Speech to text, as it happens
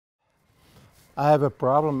I have a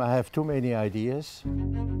problem, I have too many ideas.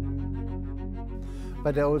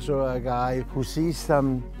 But also a guy who sees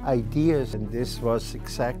some ideas, and this was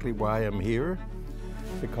exactly why I'm here,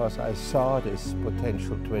 because I saw this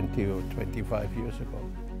potential 20 or 25 years ago.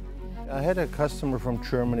 I had a customer from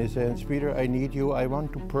Germany say, Hanspeter, I need you, I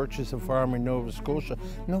want to purchase a farm in Nova Scotia.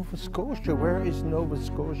 Nova Scotia, where is Nova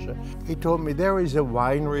Scotia? He told me there is a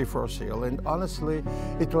winery for sale, and honestly,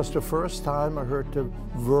 it was the first time I heard the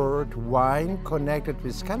word wine connected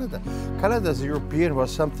with Canada. Canada's European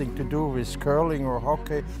was something to do with curling or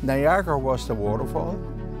hockey. Niagara was the waterfall.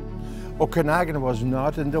 Okanagan was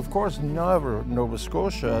not, and of course never Nova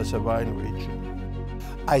Scotia as a wine region.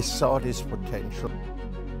 I saw this potential.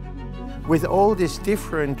 With all these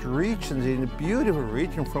different regions in a beautiful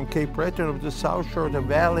region from Cape Breton to the South Shore, the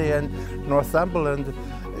Valley and Northumberland,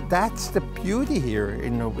 that's the beauty here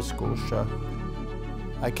in Nova Scotia.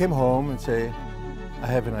 I came home and say, I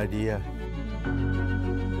have an idea.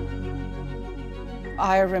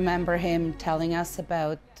 I remember him telling us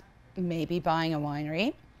about maybe buying a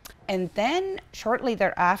winery. And then shortly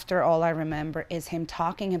thereafter, all I remember is him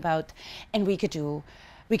talking about, and we could do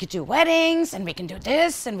weddings, and we can do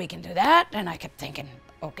this, and we can do that. And I kept thinking,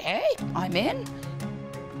 okay, I'm in.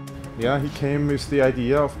 Yeah, he came with the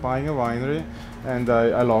idea of buying a winery, and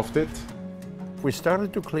I loved it. We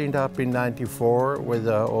started to clean up in '94 with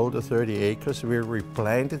all the 30 acres. We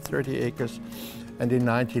replanted 30 acres, and in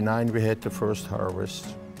 '99 we had the first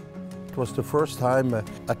harvest. It was the first time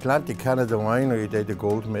Atlantic Canada Winery did a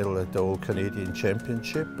gold medal at the Old Canadian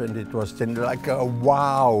Championship, and it was then like a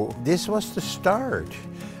wow. This was the start.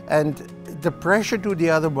 And the pressure to the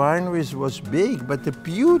other wineries was big, but the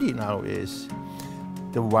beauty now is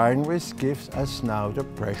the wineries gives us now the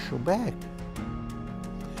pressure back.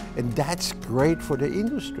 And that's great for the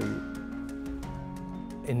industry.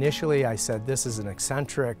 Initially, I said, this is an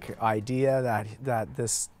eccentric idea that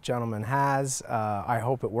this gentleman has. I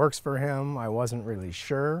hope it works for him. I wasn't really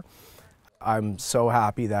sure. I'm so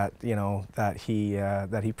happy that, that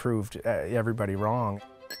he proved everybody wrong.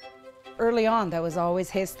 Early on, that was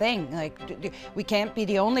always his thing. Like, we can't be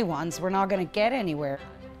the only ones. We're not going to get anywhere.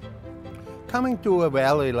 Coming to a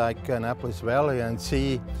valley like Annapolis Valley and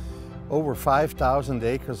see over 5,000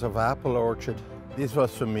 acres of apple orchard, this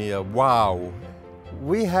was for me a wow.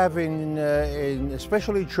 We have in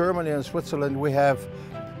especially Germany and Switzerland, we have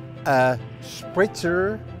a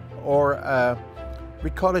spritzer, or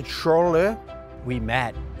we call it Schorle. We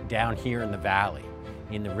met down here in the valley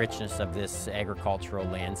in the richness of this agricultural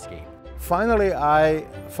landscape. Finally, I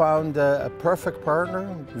found a perfect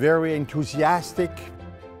partner, very enthusiastic.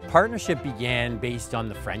 Partnership began based on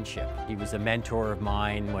the friendship. He was a mentor of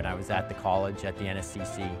mine when I was at the college at the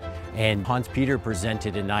NSCC. And Hanspeter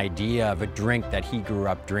presented an idea of a drink that he grew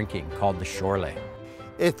up drinking called the Schorle.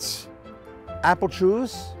 It's apple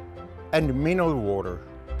juice and mineral water.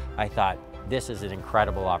 I thought, this is an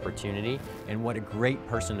incredible opportunity, and what a great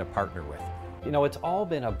person to partner with. It's all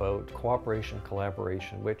been about cooperation,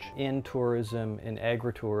 collaboration, which in tourism, in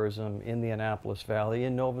agritourism, in the Annapolis Valley,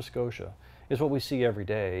 in Nova Scotia, is what we see every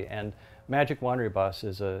day. And Magic Winery Bus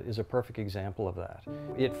is a perfect example of that.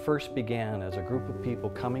 It first began as a group of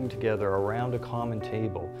people coming together around a common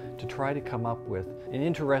table to try to come up with an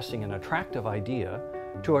interesting and attractive idea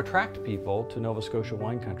to attract people to Nova Scotia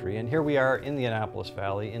wine country. And here we are in the Annapolis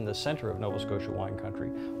Valley, in the center of Nova Scotia wine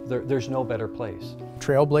country. There's no better place.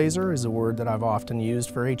 Trailblazer is a word that I've often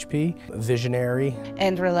used for HP. Visionary.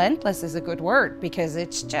 And relentless is a good word, because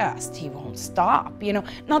it's just, he won't stop,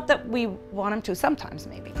 Not that we want him to, sometimes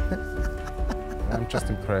maybe. I'm just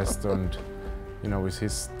impressed and, with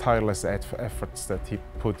his tireless efforts that he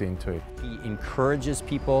put into it. He encourages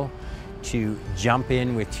people to jump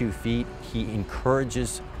in with 2 feet. He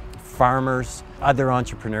encourages farmers, other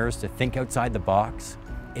entrepreneurs to think outside the box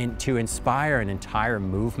and to inspire an entire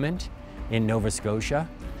movement in Nova Scotia.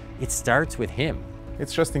 It starts with him.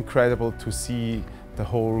 It's just incredible to see the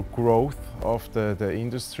whole growth of the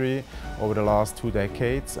industry over the last 2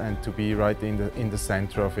 decades and to be right in the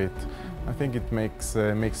center of it. I think it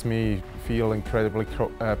makes me feel incredibly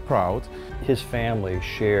proud. His family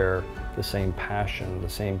share the same passion, the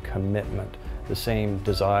same commitment, the same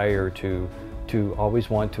desire to always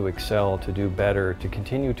want to excel, to do better, to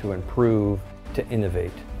continue to improve, to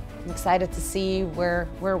innovate. I'm excited to see where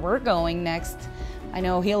we're going next. I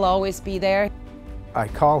know he'll always be there. I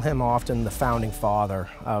call him often the founding father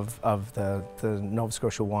of the Nova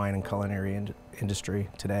Scotia wine and culinary industry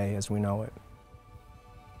today as we know it.